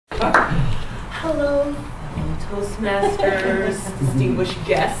Hello, Toastmasters, distinguished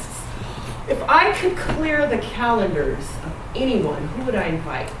guests. If I could clear the calendars of anyone, who would I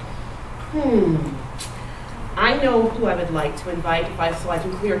invite? I know who I would like to invite so I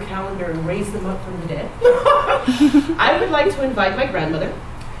can clear a calendar and raise them up from the dead. I would like to invite my grandmother.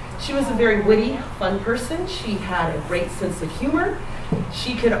 She was a very witty, fun person. She had a great sense of humor.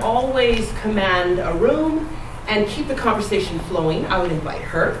 She could always command a room and keep the conversation flowing. I would invite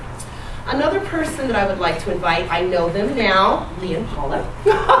her. Another person that I would like to invite, I know them now, Lee and Paula.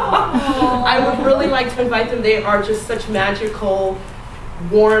 I would really like to invite them. They are just such magical,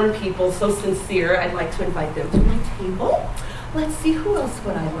 warm people, so sincere. I'd like to invite them to my table. Let's see, who else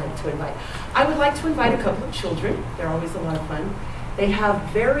would I like to invite? I would like to invite a couple of children. They're always a lot of fun. They have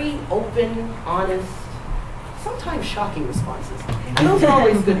very open, honest, sometimes shocking responses. And those are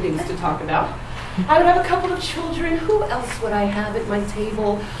always good things to talk about. I would have a couple of children. Who else would I have at my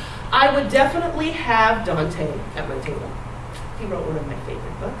table? I would definitely have Dante at my table. He wrote one of my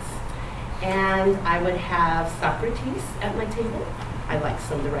favorite books. And I would have Socrates at my table. I like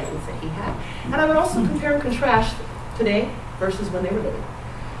some of the writings that he had. And I would also compare and contrast today versus when they were living.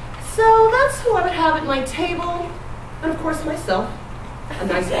 So that's who I would have at my table. And of course myself, a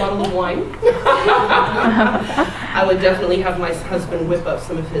nice bottle of wine. I would definitely have my husband whip up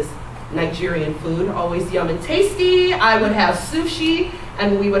some of his Nigerian food, always yum and tasty. I would have sushi,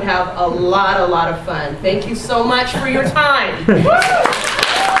 and we would have a lot of fun. Thank you so much for your time.